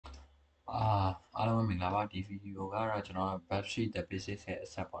အားလုံးပဲမင်္ဂလာပါဒီဗီဒီယိုကတော့ကျွန်တော် BurpSuite the basics ရဲ့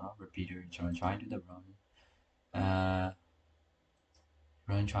asset ပေါ့နော် repeater ကျွန်တော် join to the run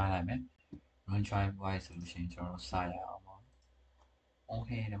run try လိုက်မယ် run try ပွားရဆိုလို့ရှိရင်ကျွန်တော်စရအောင်ပေါ့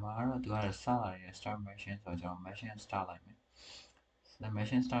okay ဒီမှာကတော့သူကစလာတဲ့ start machine ဆိုတော့ကျွန်တော် machine start လိုက်မယ်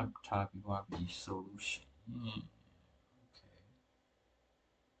machine start ထားပြီးသွားပြီဆိုလို့ရှိရင်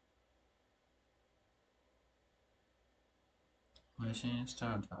okay machine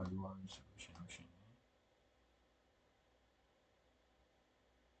start ထားပြီးသွားပြီဆိုလို့ရှိရင်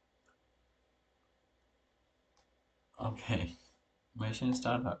okay machine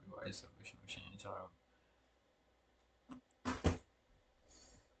start ထားပြီးသွားပြီဆိုလို့ရှိရင်ကျွန်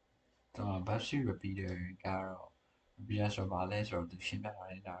တော်BurpSuite repeater ကတော့ repeater ဆိုတော့ဗာလဲဆိုတော့သူရှင်းပြထား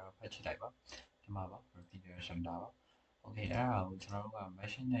တဲ့ဒါတော့ဖတ်ကြည့်လိုက်ပါဒီမှာပါ repeater ဆိုတာပါ okay အဲ့ဒါကိုကျွန်တော်တို့က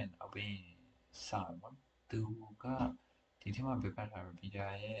machine နဲ့အောက်ပြီးစရပါသူကဒီထဲမှာပြပတ်ထား repeater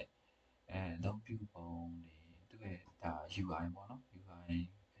ရဲ့အသုံးပြုပုံတွေသူ့ရဲ့ဒါ UI ပေါ့နော် UI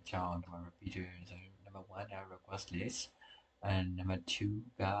အကြောင်းဒီမှာ repeater ဆို number 1 that request list and number 2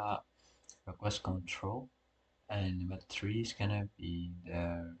 got request control and number 3 is gonna be the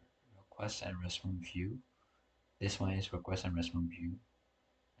request and response view. This one is request and response view.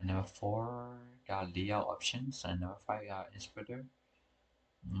 And number 4 got layout options and number 5 got inspector.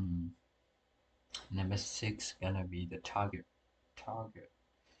 Number 6 gonna be the target.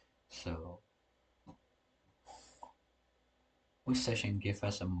 So which session give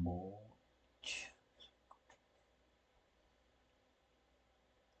us a more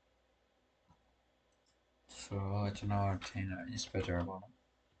so it's now inspector one.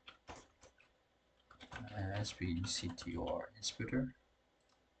 SPCTR inspector.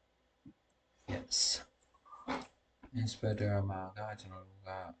 Yes. Inspector မှာကကျွန်တော်တို့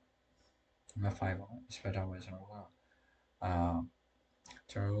က number 5ပေါ့ inspector မှာကျွန်တော်တို့က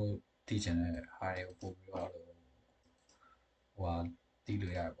ကျွန်တော်တို့တည်ချင်တဲ့ဟာတွေကိုပို့ပြီးတော့ဟိုတည်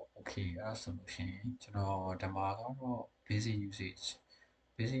လို့ရတယ်ပေါ့ okay အဲ့ဆိုလို့ရှိရင်ကျွန်တော်ဓမ္မကတော့ basic usage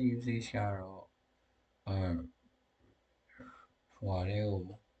ကတော့ဟိုတွေကို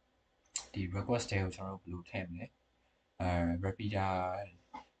ဒီ request တွေကိုကျွန်တော်တို့ဘယ်လိုထည့်မလဲrepeater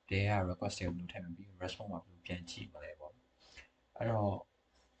တွေက request တွေကိုဘယ်လိုထည့်မလဲပြီး response မှာဘယ်လိုပြန်ကြည့်မလဲပေါ့အဲ့တော့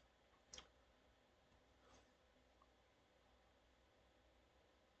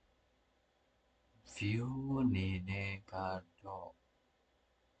view အနေနဲ့ကတော့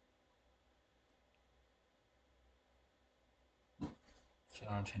ကျွန်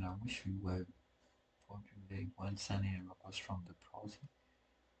တော်ထင်တာ which view web populate when sending a request from the browser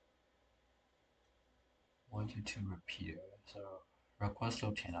 1 to 2 repeater so request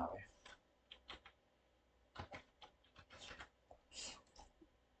လို့ထင်တာပဲ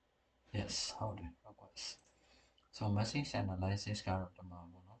yes ဟုတ်တယ် request so message analysis ကတော့ဒီမှာ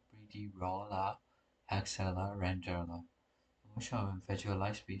ပေါ့နော် pretty raw လား excel လား render လား emotion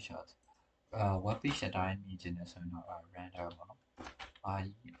visualize page web page အတိုင်းမြင်ချင်တယ်ဆိုရင်တော့ render ပေါ့နော်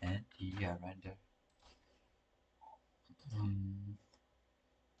render render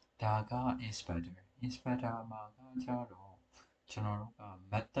ဒါက inspector မှာကကြတော့ကျွန်တော်တို့က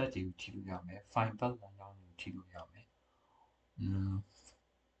method တွေကိုကြည့်လို့ရမယ် file path လမ်းကြောင်းတွေကိုကြည့်လို့ရမယ်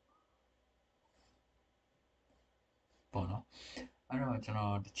ပေါ့နော်အဲ့တော့ကျွန်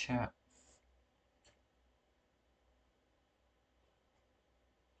တော်တစ်ချက်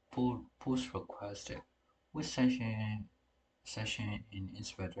post requested which session in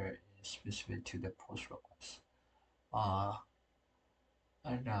inspector is specific to the post request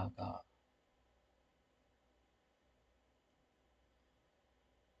အဲ့ဒါ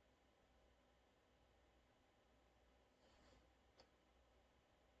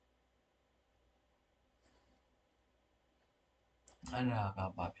က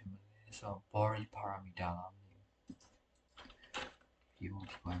ဘာဖြစ်မလဲဆိုတော့ body parameter လားမသိဘူး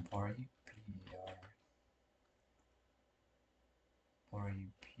define body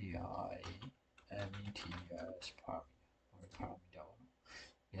parameter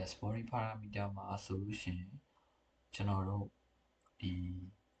yes body parameter မှာဆိုလို့ရှိရင်ကျွန်တော်တို့ဒီ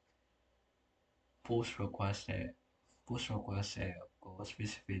post request ကို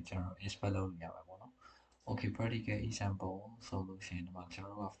specific ကျွန်တော် inspect လုပ်လို့ရမှာပေါ့နော် okay practical example ဆိုလို့ရှိရင်ဒီမှာကျွန်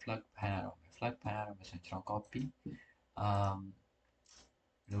တော်တို့က flag ဖမ်းရတော့မယ် flag ဖမ်းရတော့မယ်ဆိုရင်ကျွန်တော် copy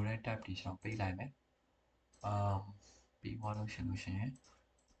လိုတဲ့ tab ဒီကျွန်တော်ပေးလိုက်မယ်ပြီးသွားလို့ရှိရင်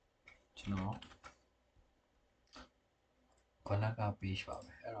ကျွန်တော်ခုနက page ပါ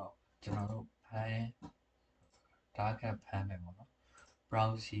ပဲအဲ့တော့ကျွန်တော်တို့ဖမ်း target ဖမ်းမယ်ပေါ့နော်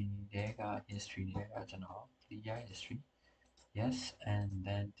browsing တွေက history တွေကကျွန်တော် clear history yes and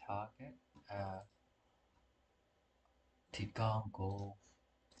then target ဒီကောင်ကို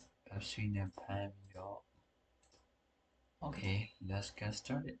BurpSuite and Pan your. Okay, let's get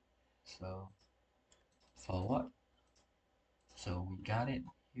started. So forward. So we got it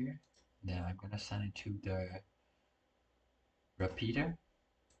here. Then I'm gonna send it to the repeater.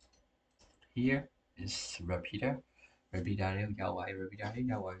 Here is repeater. Repeater လေးကိုရောက်သွားပြီ repeater လေး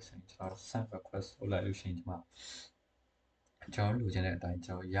ရောက်သွားပြီဆိုရင်ကျွန်တော် send request လုပ်လိုက်လို့ရှိရင်ဒီမှာကျွန်တော်လိုချင်တဲ့အတိုင်း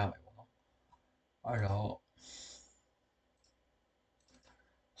ကျွန်တော်ရမယ်ပေါ့နော်အဲ့တော့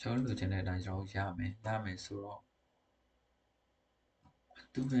ကျွန်တော်လိုချင်တဲ့အတိုင်းကျွန်တော်ရမယ်ဆိုတော့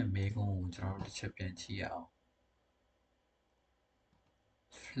သူ့ရဲ့မေးခွန်းကိုကျွန်တော်တို့တစ်ချက်ပြန်ကြည့်ရအောင်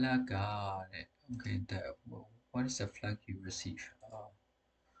flag ကတဲ့ okay what is the flag you receive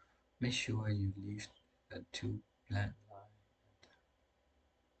make sure you leave the two blank line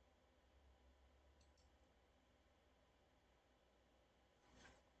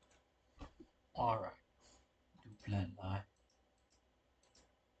alright two blank line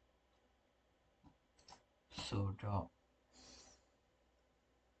so တော့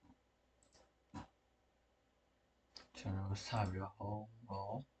ကျွန်တော်စပြီးတော့ home ကို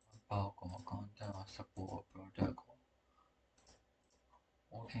about ကို content ကို support product ကို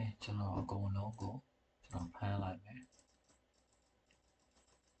okay ကျွန်တော်အကုန်လုံးကိုကျွန်တော်ဖမ်းလိုက်မယ်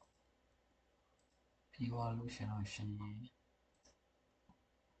ပြီးသွားလို့ရှင်တော့ရှင်ပြီး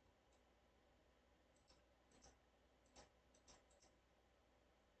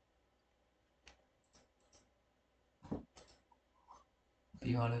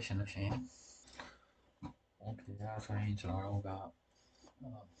သွားလို့ရှင်တော့ရှင် okay အဲ့ဒါဆိုရင်ကျွန်တော်တို့ကကျွ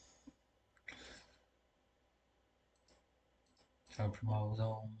န်တော်ပထမ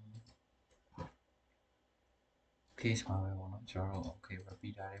ဆုံး case မှာပဲပေါ့နော်ကျွန်တော်တို့ okay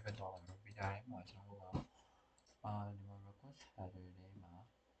repeater လေးပဲတော့ repeater လေးမှာကျွန်တော်တို့ကဒီမှာ request header လေးမှာ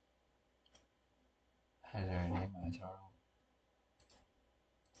header လေးမှာကျွန်တော်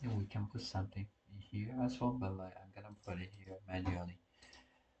တို့ we can put something here as well but like I'm gonna put it here manually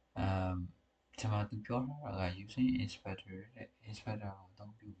ကျွန်တော်သူပြောထားတာက using inspector တဲ့ inspector ကိုအ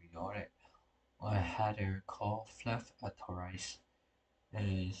သုံးပြုပြီးတော့တဲ့ header call flag authorize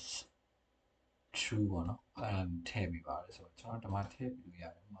is true ပေါ့နော်အဲ့ဒါထည့်ပြီးပါတယ်ဆိုတော့ကျွန်တော်ဒီမှာထည့်ပြီးလို့ရ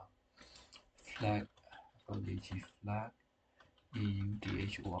တယ်မှာ flag flag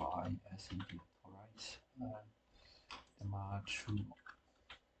authorize authorize ဒီမှာ true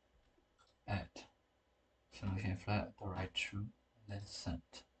at ဆိုလို့ရှိရင် flag authorize true then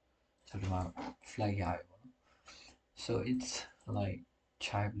send ဆိုဒီမှာ flag ရတယ်ပေါ့နော် so it's like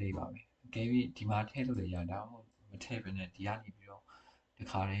child လေးပါပဲအကယ်၍ဒီမှာထည့်လို့လည်းရတယ်ဒါမှမဟုတ်မထည့်ဘဲနဲ့ဒီကနေပြီးတော့ဒီ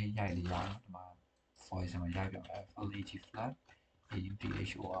ခါလေးရိုက်လို့ရတယ်ဒီမှာ voice မှာရိုက်ပြမယ် flag flag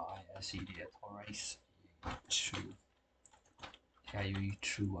authorize authorize true ဆရာယူ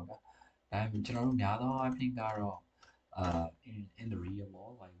true ပါဗျာဒါပေမဲ့ကျွန်တော်တို့များသောအားဖြင့်ကတော့in the real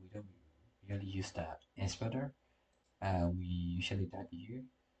world like we don't really use that inspector we usually type here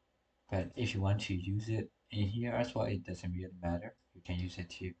but if you want to use it in here as well it doesn't really matter you can use it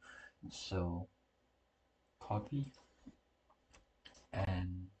too so copy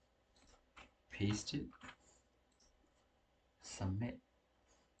and paste it submit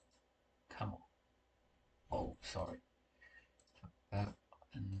come on oh sorry back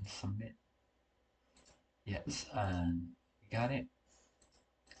and submit yes and we got it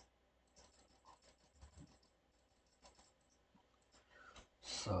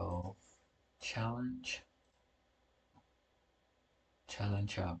so challenge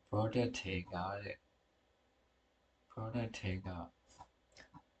our product take got it product take out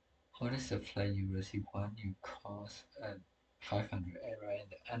what is the flag you receive when you cause a 500 error in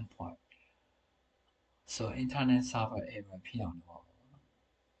the endpoint so internet server error ဖြစ်အောင်လုပ်ပါ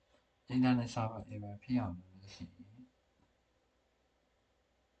internet server error ဖြစ်အောင်လုပ်လို့ရှိရင်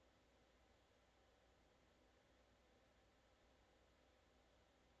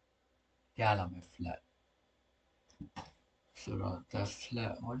ရလာမယ် flag so the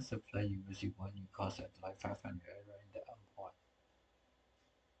flag what is the flag you receive when you cause a like 500 error in the endpoint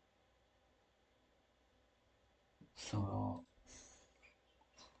so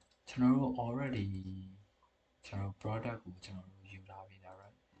ကျွန်တော်တို့ already ကျွန်တော် product ကိုကျွန်တော်တို့ယူထားပြီးသား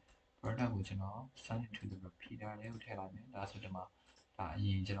right product ကိုကျွန်တော် send to the repeater လေးကိုထည့်လိုက်မယ်ဒါဆိုဒီမှာဒါအရ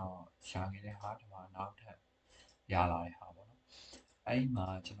င်ကျွန်တော်ရှာခဲ့တဲ့ဟာဒီမှာနောက်ထပ်ရလာတဲ့ဟာပေါ့နော်အဲ့ဒီမှာ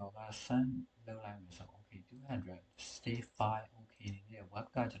ကျွန်တော်က send လုပ်လိုက်မယ်ဆိုတော့ okay 200 stay file okay နေတဲ့ web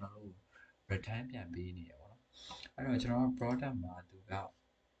ကကျွန်တော်တို့ return ပြန်ပေးနေရပေါ့နော်အဲ့တော့ကျွန်တော် product မှာသူပြော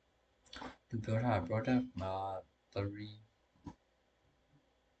ထား product မှာ3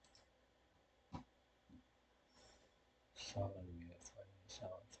 salary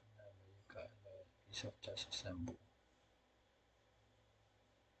sound piece of just assemble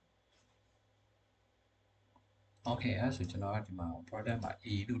Okay အဲ့ဒါဆိုကျွန်တော်ကဒီမှာ product မှာ A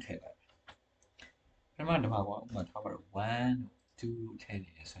လို့ထည့်လိုက်ပထမဒီမှာကွာဥပမာထားပါတော့1 2လို့ထည့်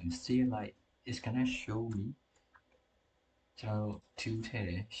နေတယ်ဆိုရင် say like is gonna show me ကျွန်တော်တို့2ထည့်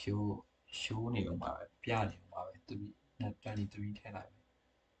တယ် show နေအောင်ပါပဲပြနေအောင်ပါပဲ23ထည့်လိုက်မယ်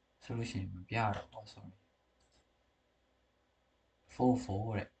ဆိုလို့ရှိရင်မပြတော့ဘူး sorry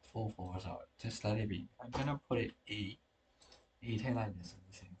 44တဲ့44 so just let it be I'm gonna put it A ထည့်လိုက်တယ်ဆို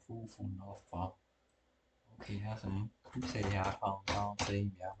လို့ရှိရင်44 not found okay အဲ့ဒါဆိုရင်ခု10ရာထောင်တောင်းသိမ်း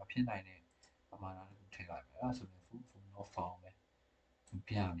ပြမဖြစ်နိုင်တဲ့ပမာဏတစ်ခုထည့်လိုက်မယ်အဲ့ဒါဆိုရင်44 not found ပဲ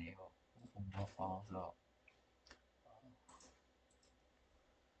ပြနေပေါ့44 not found ဆိုတော့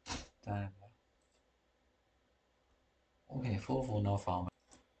တန်း okay 44 not found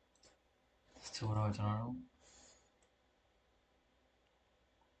ဆိုတော့ကျွန်တော်တို့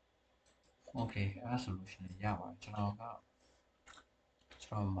okay အဲ့ဒါဆိုလို့ရှိရင်ရပါတယ်ကျွန်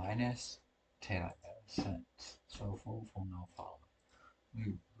တော် minus ထည့်လိုက်တယ် cent so 44 not found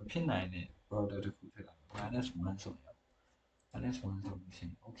မဖြစ်နိုင်တဲ့ product တစ်ခုထည့်လိုက်မယ် minus 1ဆိုရင်minus 1ဆိုလို့ရှိရ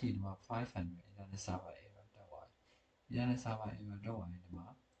င် okay ဒီမှာ500 internet server error တက်သွားတယ် internet server error တက်သွားရင်ဒီမှာ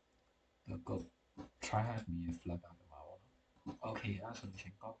the code TRYHACKME ရဲ့ flag ကဒီမှာပေါ့နော် okay အဲ့ဒါဆိုလို့ရှိ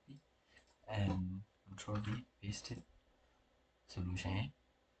ရင် copy and control V paste it ဆိုလို့ရှိရင်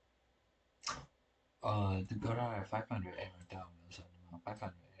သူပြောထားတဲ့500 error တက်အောင်လို့ဆိုတော့ဒီမှာ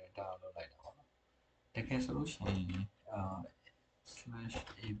500 error တက်အောင်လုပ်လိုက်တာပေါ့နော်တကယ်ဆိုလို့ရှိရင်slash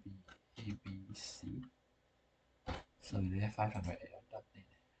abc ဆိုရင်500 error တက်နေ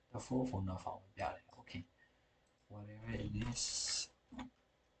တယ် the full phone of phone ပြတယ် okay whatever it is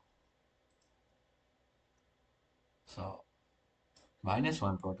so minus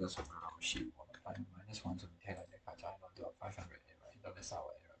 1 product ဆိုတာတော့မရှိဘူးပေါ့နော် minus 1ဆိုပြီးထည့်လိုက်တဲ့အခါကျရင်တော့သူက500 error internet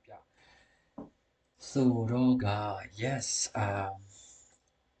server error ပြဆိုတော့က yes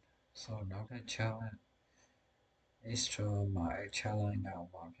so နောက်ထပ် challenge extra မှာ challenge က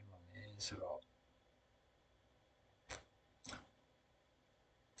ဘာဖြစ်မှာလဲဆိုတော့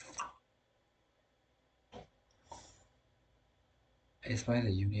explain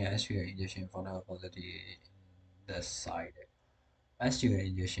the union SQL injection vulnerability in the site SQL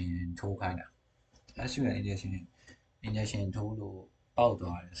injection ထိုးခိုင်းတာ SQL injection ထိုးလို့ပေါက်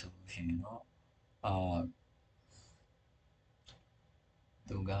သွားတယ်ဆိုလို့ရှိရင်တော့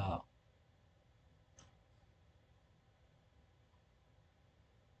သူက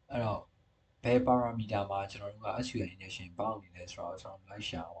အဲ့တော့ဘယ် parameter မှာကျွန်တော်တို့က SQL injection ပေါက်နေလဲဆိုတော့ကျွန်တော်လိုက်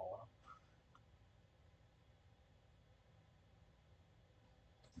ရှာအောင်ပေါ့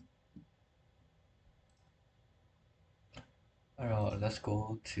အဲ့တော့ let's go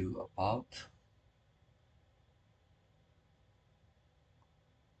to about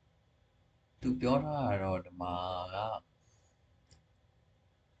သူပြောထားတာတော့ဒီမှာက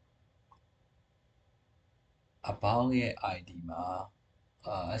about ရဲ့ ID မှာ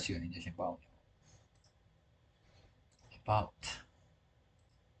SQL injection ပေါက်နေပေါ့ about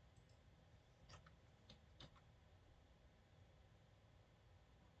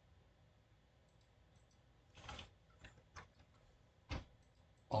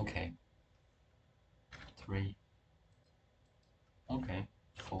okay 3 okay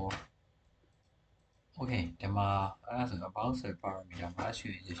 4 okay ဒီမှာအဲ့ဒါဆို about ဆို parameter မှာ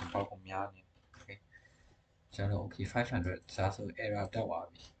SQL injection ပေါက်ဖို့များနေ okay ကျွန်တော် okay 500ဒါဆို error တက်သွား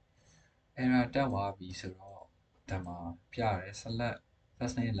ပြီ error တက်သွားပြီဆိုတော့ဒီမှာပြရတယ် select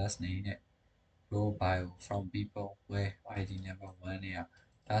first name last name နဲ့ row bio from people where ID number 1နဲ့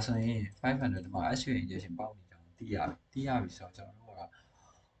ဒါဆိုရင်500ဒီမှာ SQL injection ပေါက်နေကြအောင်သိရပြီဆိုတော့ကျွန်တော်တို့က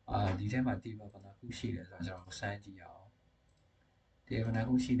ဒီထဲမှာဒီဘယ်နှခုရှိလဲဆိုတော့ကျွန်တော်စမ်းကြည့်အောင်ဒီဘယ်နှ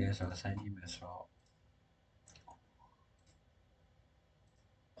ခုရှိလဲဆိုတော့စမ်းကြည့်မယ်ဆိုတော့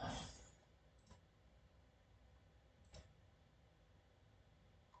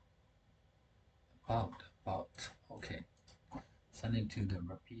about okay send it to the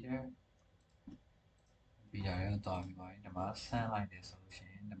repeater ရဲ့တော့ပြီးပါတယ်ဒီမှာဆန်းလိုက်တယ်ဆိုလို့ရှိ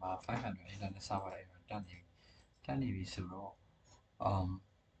ရင်ဒီမှာ500 internet server error တက်နေပြီဆိုတော့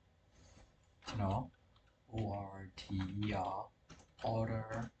ကျွန်တော် order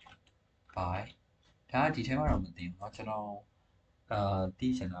by ဒါကဒီထဲမှာတော့မသိဘူးเนาะကျွန်တော်သိ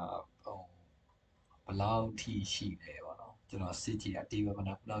ချင်တာဟိုဘယ်လောက်ထိရှိလဲပေါ့နော်ကျွန်တော်စစ်ကြည့်တာ table ဘယ်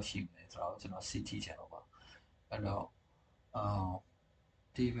နှခုလောက်ရှိမလဲဆိုတော့ကျွန်တော်စစ်ကြည့်ချင်တော့ပါအဲ့တော့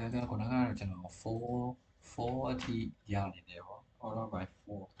table ကခုနကတော့ကျွန်တော်4အထိရနေတယ်ပေါ့ order by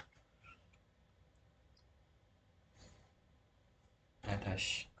 4 dash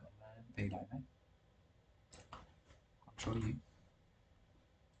command ပေးလိုက်မယ် control U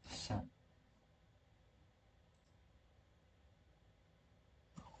send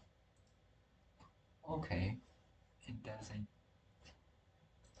okay it doesn't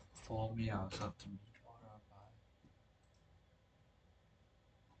fall me out of the meat order by.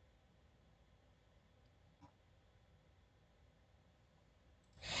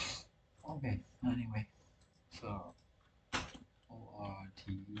 Okay, anyway, so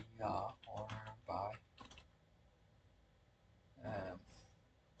order by um,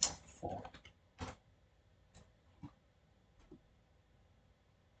 4.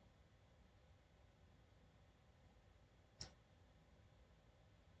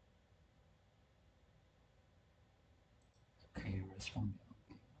 Okay, respond.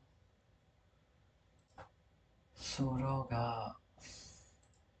 Soroga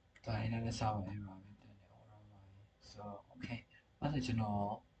Diana Sawa environment and order by. So okay, as a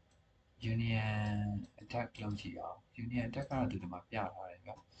general union attack union attack ကတော့ဒီမှာပြထားတယ်ဗျ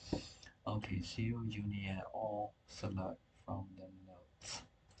Okay, zero union all select from the nodes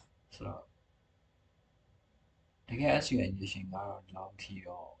ဆိုတော့တကယ် SUN ကတော့ဒီလောက်ထိ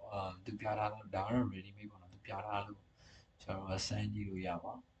တော့သူပြထားလို့ဒါကတော့ ready made ပေါ့နော်သူပြထားလို့ကျွန်တော်တို့ဆန်းကြည့်လို့ရ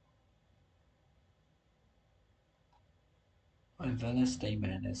ပါ valid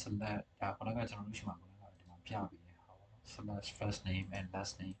statement နဲ့ select ဒါခုနကကျွန်တော်တို့ရှိမှာခုနကဒီမှာပြပြီးနေတာပေါ့နော် select first name and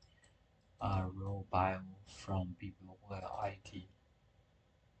last name row bio from people where ID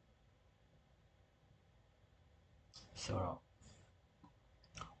ဆိုတော့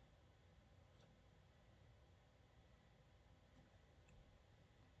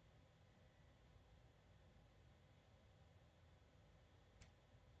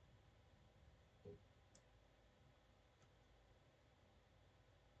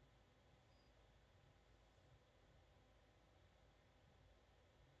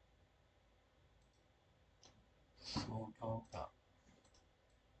ဆိုတော့က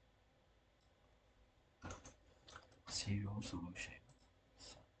0ဆိုလို့ရှိရင်1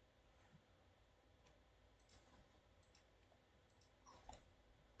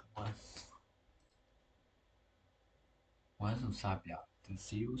ဆိုစပြသူ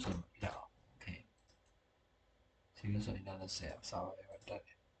0ဆိုမပြအောင် Okay 0ဆိုရင်လည်းဆက်စာပဲတက်တ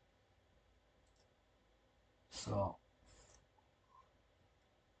ယ်ဆိုတော့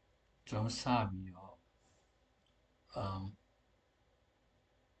ကျွန်တော်စပြီးတော့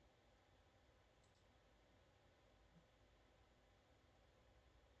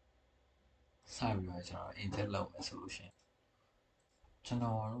စပြီးတော့ကျွန်တော် input လုပ်မယ်ဆိုလို့ရှိရင်ကျွန်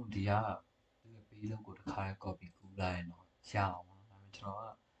တော်တို့ဒီကပေးလို့ကိုတစ်ခါ copy ကူးလိုက်ရင်တော့ရအောင်ပါဒါပေမဲ့ကျွန်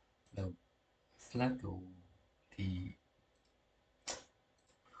တော်ကလို့ flag ကိုဒီ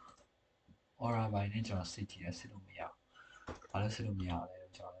aura ဘိုင်းနဲ့ကျွန်တော်စစ်ကြည့်ရစစ်လို့မရဘာလို့စစ်လို့မရလဲ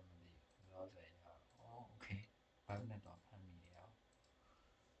ကျွန်တော်လည်းမသိဘူးလောဆယ်ရအော် okay ဘာနဲ့တော့ဖမ်းမိနေရ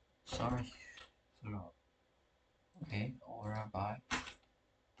sorry ဆိုတော့ okay aura by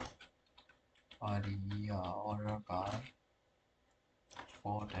order by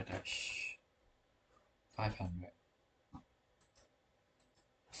 4 dash 500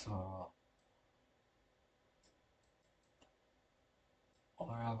 so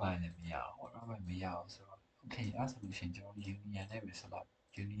order by လည်းမရအောင် order by မရအောင်ဆိုတော့ okay အဲ့ဆိုလို့ရှိရင်ကျွန်တော် union နဲ့ပဲဆက်လိုက်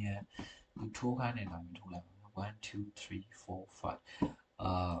union သူထိုးခိုင်းနေတာမျိုးထိုးလိုက်ပါ1 2 3 4 5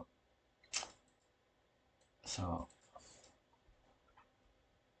 so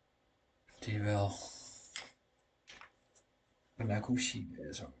ဒီပဲဘယ်နှခုရှိလဲ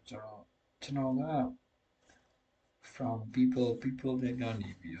ဆိုတော့ကျွန်တော်က from people တွေကနေ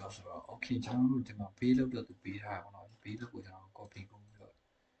ပြီးတော့ဆိုတော့ okay ကျွန်တော်တို့ဒီမှာ pay လုပ်တော့သူပေးထားတာပေါ့နော် pay လုပ်ကိုကျွန်တော် copy လုပ်ပြီးတော့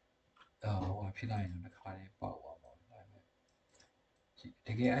ဟိုဖြစ်လိုက်ရင်တော့တစ်ခါလေးပေါက်သွားပါဘူးဒါပေမဲ့တ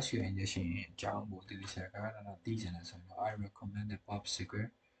ကယ် SUN ရရှိရင်အကြောင်းကိုတည်ဆရာကသိချင်တယ်ဆိုရင်တော့ I recommend the BurpSuite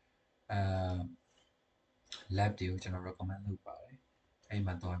lab တွေကိုကျွန်တော် recommend လုပ်ပါတယ်အဲ့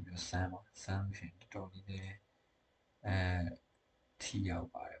မှာတော့ပြီးတော့ဆန်းလို့ရှိရင်တော်တော်လေးလည်းထိရောက်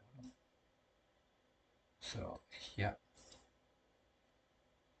ပါတယ်ပေါ့နော် so yeah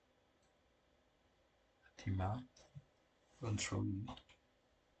ဒီမှာ control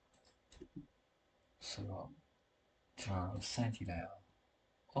ဆိုတော့ကျွန်တော်စမ်းကြည့်လိုက်အောင်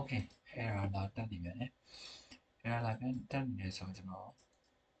okay error လာတက်နေပြန်တယ် error လာတက်နေတယ်ဆိုတော့ကျွန်တော်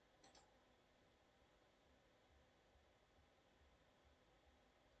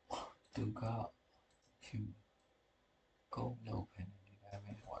သူက you go လုပ်ပဲဒီတိုင်း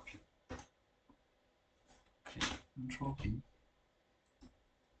ပဲဟောဖြစ် control B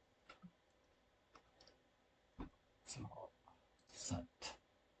ဆိုတော့ set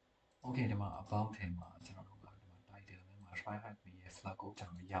okay ဒီမှာ about ထဲမှာကျွန်တော်တို့ကဒီမှာ title ထဲမှာ TRYHACKME ရဲ့ flag ကိုကျွန်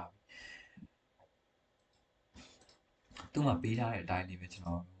တော်ရပြီသူ့မှာပေးထားတဲ့အတိုင်းလေးပဲကျွန်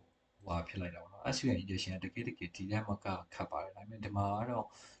တော် ဟိုဖြစ်လိုက်တာပေါ့နော် SQL injection တကယ်ဒီထဲမှာခတ်ပါတယ်ဒါပေမဲ့ဒီမှာတော့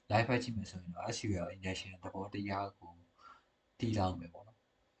live ဖက်ကြည့်မယ်ဆိုရင်တော့ SQL injection သဘောတရားကိုတည်လောက်မယ်ပေါ့နော်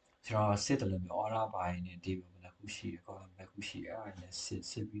ကျွန်တော်စစ်တယ်လို့မျိုး order by နဲ့ table ဘယ်နှခုရှိရ column ဘယ်နှခုရှိရအဲ့ဒါနဲ့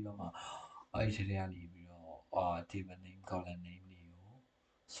စစ်ပြီးတော့မှအဲ့ဒီထဲကနေပြီးတော့table name column name တွေကို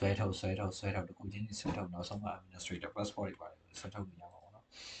ဆွဲထုတ်တခုချင်းစီဆွဲထုတ်နောက်ဆုံးမှ administrator passport တွေပါတယ်ဆွဲထုတ်လို့ရမှာပေါ့နော်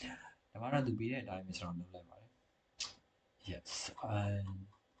ဒါမှတော့သူပြီးတဲ့အတိုင်းပဲကျွန်တော်လုပ်လိုက်ပါတယ် yes and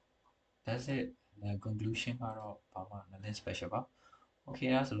that's it the conclusion ကတော့ဘာမှ nothing special ပါ okay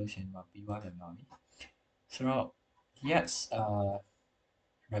အဲ့ဒါဆိုလို့ရှိရင်ဒီမှာပြီးသွားပြန်ပါပြီဆိုတော့ yes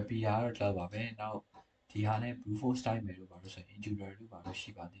repeat ကတော့တော့ပါပဲနောက်ဒီဟာနဲ့ brute force type မယ်လို့ပါလို့ဆိုရင် injury လို့ပါလို့ရှိ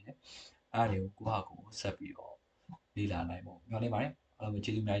ပါသေးတယ်အဲ့ဒါတွေကိုကိုယ့်ဟာကိုယ်ဆက်ပြီးတော့လေ့လာနိုင်ဖို့မျှော်လင့်ပါတယ်အားလုံးပဲ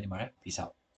ကျေးဇူးအများကြီးတင်ပါတယ် peace out